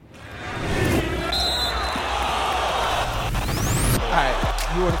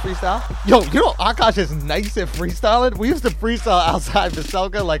want to freestyle? Yo, you know Akash is nice at freestyling. We used to freestyle outside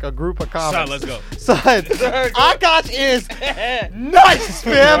Veselka like a group of comics. Son, let's go. Son, Akash is nice,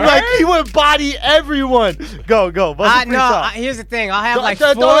 man. Like he would body everyone. Go. Bust a freestyle. Here's the thing. I'll have like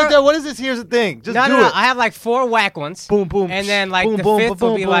Don't- four. what is this? Here's the thing. Just No, do no, no. it. I have like 4 whack ones. Boom, boom. And then like boom, the boom, fifth boom,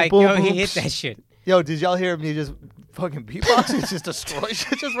 will be boom, like, boom, yo, boom. he hit that shit. Yo, did y'all hear me just fucking beatbox? He just destroyed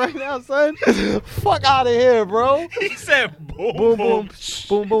shit just right now, son. Fuck out of here, bro. He said boom, Boom, boom,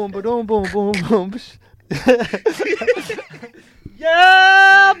 boom, boom, boom, boom, boom, boom.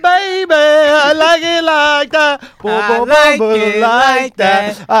 Yeah, baby, I like it like that. Boom, I boom, like boom, it like like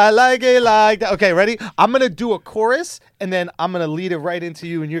that. that. I like it like that. Okay, ready? I'm gonna do a chorus and then I'm gonna lead it right into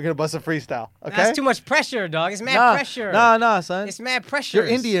you, and you're gonna bust a freestyle. Okay? That's too much pressure, dog. It's mad pressure. Nah, son. It's mad pressure. You're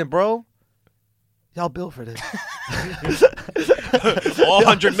Indian, bro. Y'all built for this. All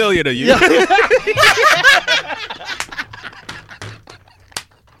 100 million of you.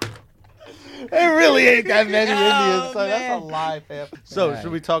 It really ain't that many Indians, son. man. That's a lie, fam. So, Right.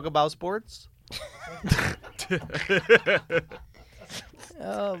 should we talk about sports?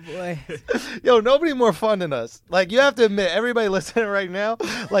 Oh boy. Yo, nobody more fun than us. Like, you have to admit, everybody listening right now,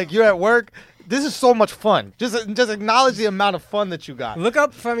 like, you're at work. This is so much fun. Just acknowledge the amount of fun that you got. Look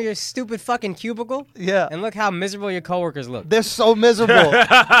up from your stupid fucking cubicle. Yeah. And look how miserable your coworkers look. They're so miserable.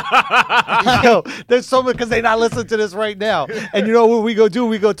 Yo, they're so because they're not listening to this right now. And you know what we go do?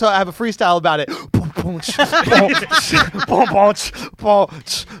 We go have a freestyle about it. Boom, boom, boom, boom, fuck.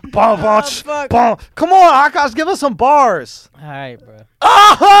 boom. Come on, Akash, give us some bars. All right, bro.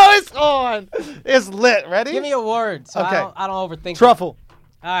 Oh, it's on. It's lit. Ready? Give me a word so Okay. I don't overthink it. Truffle.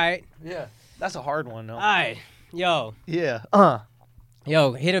 All right. Yeah. That's a hard one, though. All right. Yo, Yeah.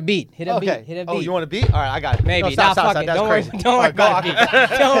 hit a beat. Hit a Okay. beat. Hit a beat. Oh, you want a beat? All right, I got it. Maybe. No, stop, Nah, stop, fuck stop. it. That's Don't worry- crazy. don't worry about it.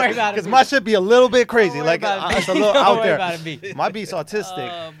 Don't worry about it. Because my shit be a little bit crazy. Don't worry Like, about it. it's a little Don't out worry there. about it, B. My beat's autistic.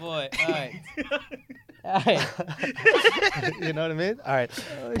 Oh, boy. All right. All right. You know what I mean? All right.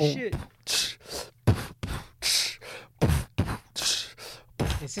 Oh, Boom. shit.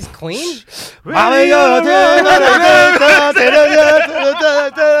 Is this clean?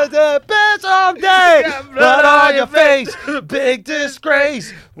 Bitch all day, blood on your face, big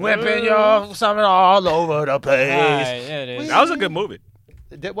disgrace, whipping your something all over the All place. right, there it is. That was a good movie.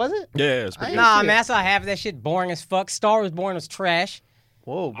 Was it? Yeah, it's pretty I good. Nah, see man, it. that's how half of that shit boring as fuck. Star Was Born was trash.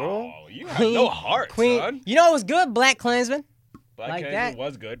 Whoa, bro. Oh, you have no heart, Queen. son. You know what was good? Black Klansman. Black like Klansman that.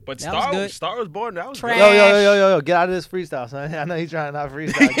 was good, but That was good. Star was Born. That was Trash. good. Yo, get out of this freestyle, son. I know you're trying to not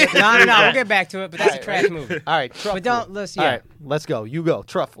freestyle. Get this No, freestyle. we'll get back to it, but that's a trash movie. All right, truffle. But don't, let's, All yeah. right, let's go. You go.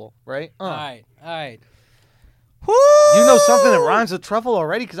 Truffle, right? All right. You know something that rhymes with truffle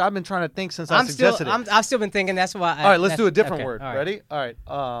already? Because I've been trying to think since I suggested it. I've still been thinking that's why. All right, let's do a different okay, word. all right. Ready?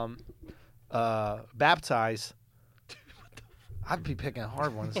 All right. Baptize. I'd be picking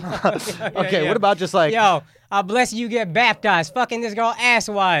hard ones. Okay, yeah. what about just like... Yo, I bless you get baptized. Fucking this girl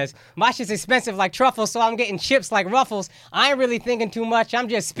ass-wise. My shit's expensive like truffles, so I'm getting chips like Ruffles. I ain't really thinking too much. I'm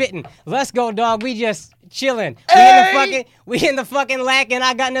just spitting. Let's go, dog. We just chilling. Hey! We in the fucking lack, and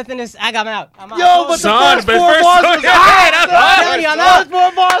I got nothing to... I'm out. I'm out. Yo, but Son, the but first four first bars song- was Yeah, hot. that's son. I'm telling you, I'm The out. first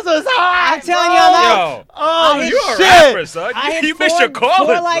four bars was hot. I'm telling you, I'm out. Yo, Oh, you a shit. rapper, son. I hit You missed your four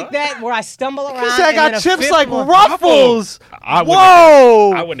calling, like son. that where I stumble around. He said I and then got a chips fifth like one- Ruffles. I wouldn't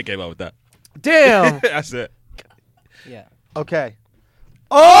Whoa. I wouldn't have came up with that. Damn. That's it. Yeah. Okay.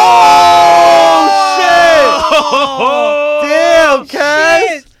 Oh, shit. Damn, Kaz.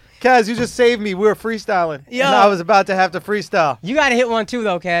 Shit. Kaz, you just saved me. We were freestyling. Yo. And I was about to have to freestyle. You got to hit one too,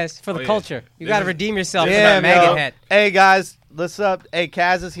 though, Kaz, for the yeah. culture. You This got to is- redeem yourself for Damn, that maggot yo. hat. Hey, guys. What's up? Hey,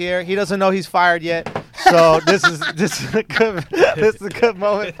 Kaz is here. He doesn't know he's fired yet. So this is a good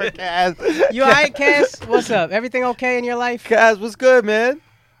moment for Kaz. You all right, Kaz? What's up? Everything okay in your life? Kaz, what's good, man?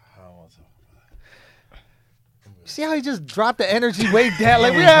 See how he just dropped the energy way down?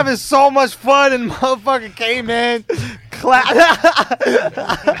 Like, we're having so much fun and motherfucker came in. Clap.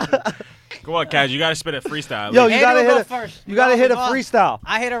 Come on, Kaz. You got to spit a freestyle. Yo, Leave. you gotta Andrew, hit go a first. you gotta hit a Go. freestyle.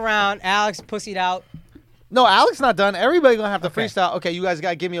 I hit around. Alex pussied out. No, Alex not done. Everybody gonna have to Okay. freestyle. Okay, you guys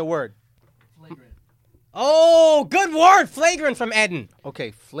gotta give me a word. Oh, good word. Flagrant from Eden.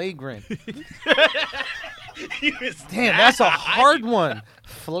 Okay, flagrant. Damn, that's a hard one.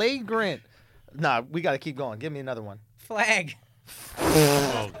 Flagrant. Nah, we gotta keep going. Give me another one. Flag.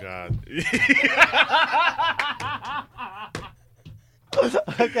 Oh, God.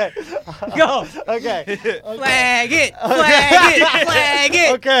 Okay. Go. Okay. Flag it. Flag it. Flag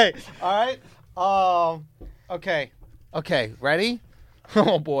it. Okay. All right. Okay. Okay. Ready?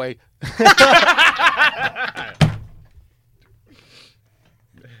 Oh boy.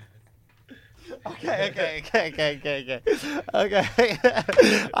 Okay.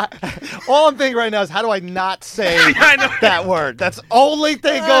 All I'm thinking right now is how do I not say that word? That's the only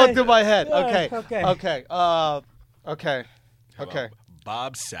thing going through my head. Okay.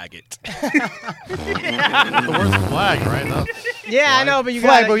 Bob Saget. The word's flag, right? No? Yeah, I know, but you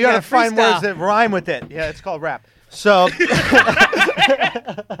Flag, got but you gotta find freestyle. words that rhyme with it. Yeah, it's called rap. So,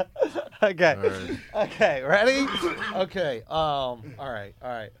 okay. All right. Okay, ready? Okay. All right.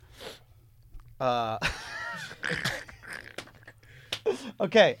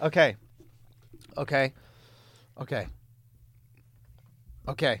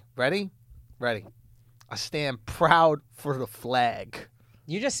 Okay. Ready? I stand proud for the flag.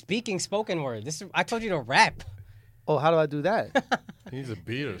 You're just speaking spoken word. I told you to rap. Oh, how do I do that? He needs a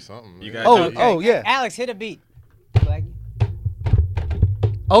beat or something. You man. gotta Oh, yeah. Alex, hit a beat. Like,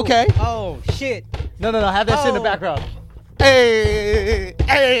 Okay. oh shit. No. Have that shit in the Oh. background. Hey.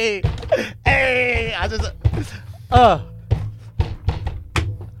 I just.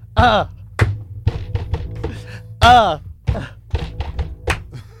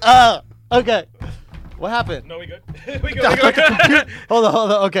 Okay. What happened? No, we good. we good. Hold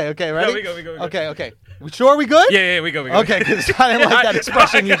on. Okay, ready? we go. Okay. We sure we good? Yeah, we go. Okay, because I didn't like that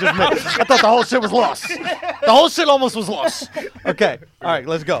expression you just made. I thought the whole shit was lost. The whole shit almost was lost. Okay. All right,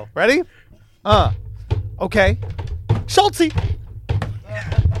 let's go. Ready? Okay. Schultzy.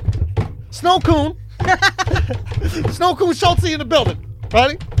 Snow Coon. Snow Coon Schultzy in the building.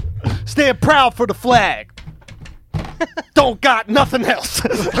 Ready? Stand proud for the flag. Don't got nothing else.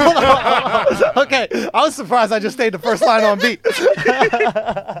 Hold on. Okay, I was surprised I just stayed the first line on beat.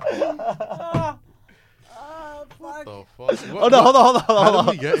 What the fuck? Hold on. How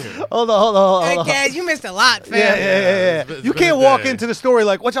did we get here? Hold on. Hey, Gaz, you missed a lot, fam. Yeah. It's You been can't a walk day. into the story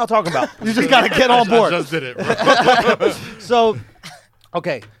like, what y'all talking about? You just got to get on I board. just did it, bro. So,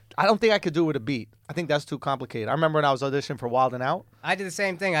 okay, I don't think I could do it with a beat. I think that's too complicated. I remember when I was auditioning for Wild 'N Out. I did the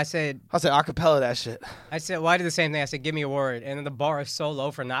same thing. I said, acapella that shit. I did the same thing. I said, give me a word. And then the bar is so low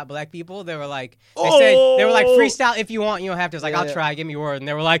for not black people. They were like, they were like, freestyle if you want. You don't have to. It's like, I'll try. Give me a word. And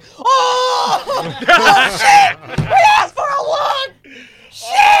they were like, oh shit! We asked for a word!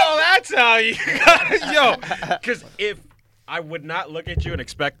 Oh, that's how you yo. Because if I would not look at you and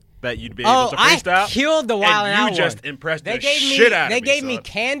expect that you'd be able to freestyle, I killed the Wild 'N Out and you just one. impressed They the gave me, shit out of me. They gave me son.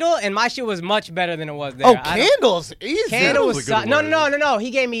 Candle, and my shit was much better than it was there. Oh, I don't- candles. Easy. Candle was was a good word. no.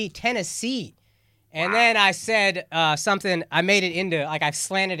 He gave me Tennessee, and then I said something. I made it into I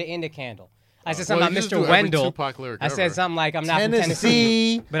slanted it into Candle. I said something Well, you about just do Mr. every Wendell. Tupac lyric I said ever. something like I'm not from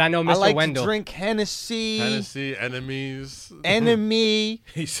Tennessee, Tennessee. but I know Mr. I like Wendell. to drink Hennessy. Tennessee, enemies. Enemy.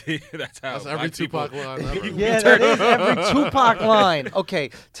 You see, that's how That's every black people- Tupac line ever. Yeah, that is every Tupac line. Okay,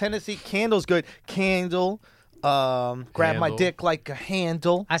 Tennessee. Candle's good. Candle. Grab my Handle. dick like a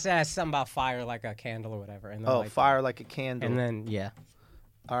handle. I said something about fire like a candle or whatever. And then, Oh, fire like a candle. And then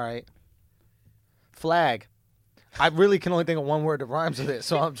All right. Flag. I really can only think of one word that rhymes with it,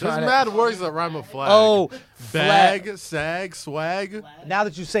 so I'm There's trying to. mad words that rhyme with flag. Oh, bag, flag. sag, swag. Now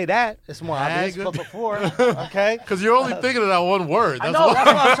that you say that, it's more obvious. Hag. But before, okay. Because you're only thinking of that one word. That's No, why. that's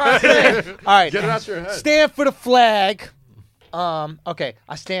what I'm trying to say. All right. Get it out your head. Stand for the flag. Okay.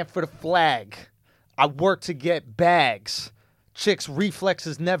 I stand for the flag. I work to get bags. Chicks'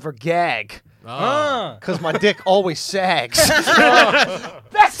 reflexes never gag. Because my dick always sags.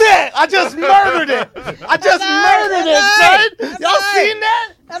 That's it. I just murdered it. Son. Y'all seen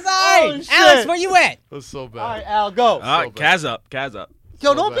that? That's all right. Oh, shit. Alex, where you at? That's so bad. All right, Al, go. All right, bad. Kaz up. Yo,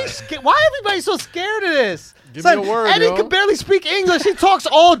 so don't be bad. scared. Why everybody so scared of this? Give me a word, Eddie yo. can barely speak English. He talks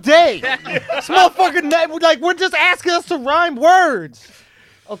all day. This motherfucker, like, we're just asking us to rhyme words.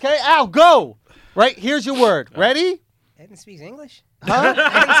 Okay, Al, go. Right, here's your word. Ready? Eden speaks English. Huh?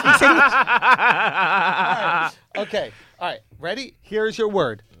 Okay, all right. Ready? Here's your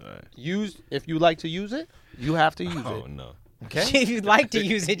word. right. Use if you like to use it. You have to use Oh it. no. Okay. If you'd like to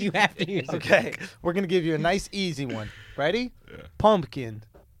use it, you have to use it. Okay. We're gonna give you a nice, easy one. Ready? Yeah. Pumpkin.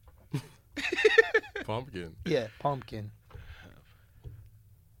 Pumpkin. Yeah, pumpkin.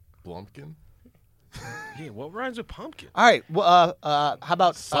 Blumpkin. Yeah, what rhymes with pumpkin? All right. Well, how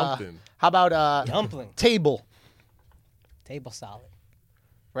about Something. How about Dumpling. table? Table solid.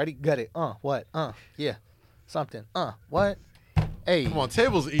 Ready? Got it. What? Yeah. Something. What? Hey. Come on,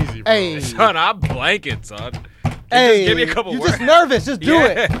 table's easy, bro. Hey. Son, I'm blanking, son. Hey. Just give me a couple You're words. just nervous. Just do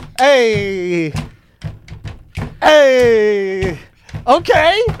Yeah. it. Hey. Hey.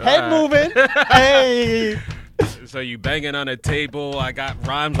 Okay. Head moving. Hey. So you banging on a table. I got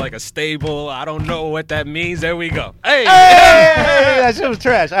rhymes like a stable. I don't know what that means. There we go. Hey. Hey. That shit was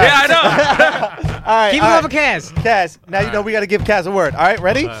trash. All Yeah, right. I know. right. Keep it going for Kaz. Kaz, now you know we got to give Kaz a word. All right,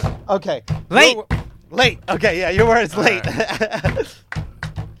 ready? Okay. Late. Late. Okay, yeah, your word is late.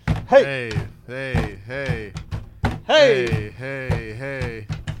 Hey. Hey. Hey.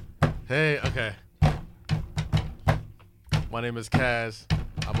 Hey. Okay. My name is Kaz.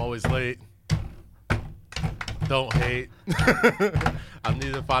 I'm always late. Don't hate. I'm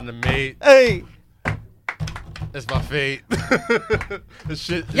needing to find a mate. Hey. It's my fate. This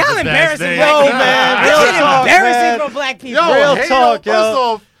shit. is Y'all just embarrassing nasty. black people. man, This real shit talk, embarrassing man. for black people. Yo, Real hey, talk, yo. yo. First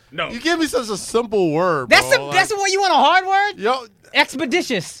off, No. you give me such a simple word, That's bro. that's what you want a hard word? Yo,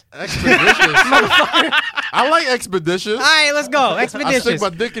 Expeditious. expeditious. I like expeditious. All right, let's go. I stick Expeditious. my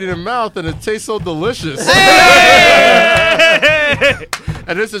dick in your mouth and it tastes so delicious.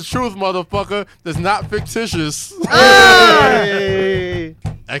 And this is truth, motherfucker. That's not ficticious. Hey.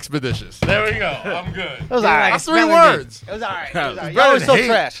 Expeditious. There we go. I'm good. It was all right. That's 3 Smelling words. It was all right. It was all right. better Y'all were than so hate.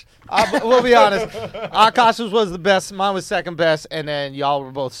 trash. We'll be honest. Akash's was the best. Mine was second best, and then y'all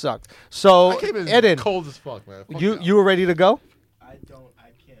were both sucked. So, I came in Eden, cold as fuck, man. Fuck you were ready to go? I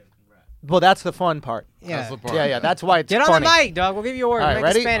can't rap. Well, that's the fun part. Yeah. That's the part. Yeah. That's why it's Get on funny. the mic, dog. We'll give you a word. All right, Make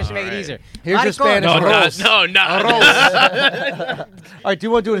ready? it Spanish to make it All easier. Here's your Maricón. Spanish. No, All right, do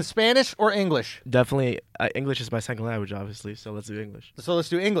you want to do it in Spanish or English? Definitely, English is my second language, obviously. So let's do English. So let's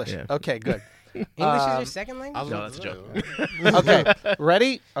do English. Yeah. Okay, good. English is your second language? No, that's a joke. Okay,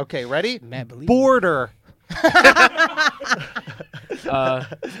 ready? Okay, ready? Matt, believe me. Border.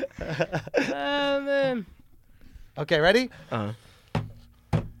 Man. Okay, ready?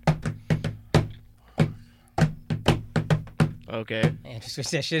 Okay. Man, just switch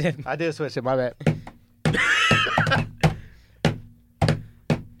that shit in. I did switch it. My bad.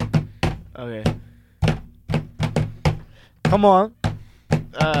 Okay. Come on.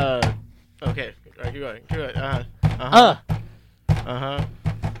 Okay. All right, keep going. Keep going.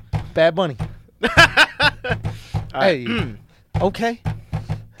 Bad Bunny. All right. Hey. Okay.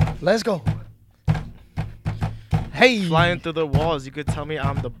 Let's go. Hey. Flying through the walls, you could tell me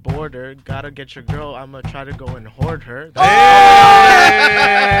I'm the border. Gotta get your girl, I'ma try to go and hoard her. That's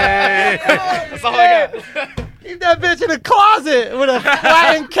all I got. Keep that bitch in the closet with a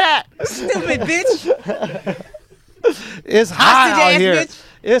flying cat. Stupid bitch. It's hot Hostage out ass here. bitch.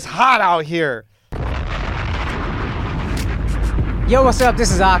 It's hot out here. Yo, what's up?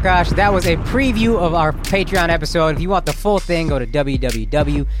 This is Akash. That was a preview of our Patreon episode. If you want the full thing, go to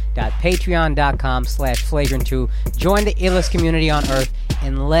www.patreon.com/flagrant2. Join the illest community on earth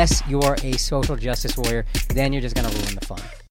unless you're a social justice warrior. Then you're just going to ruin the fun.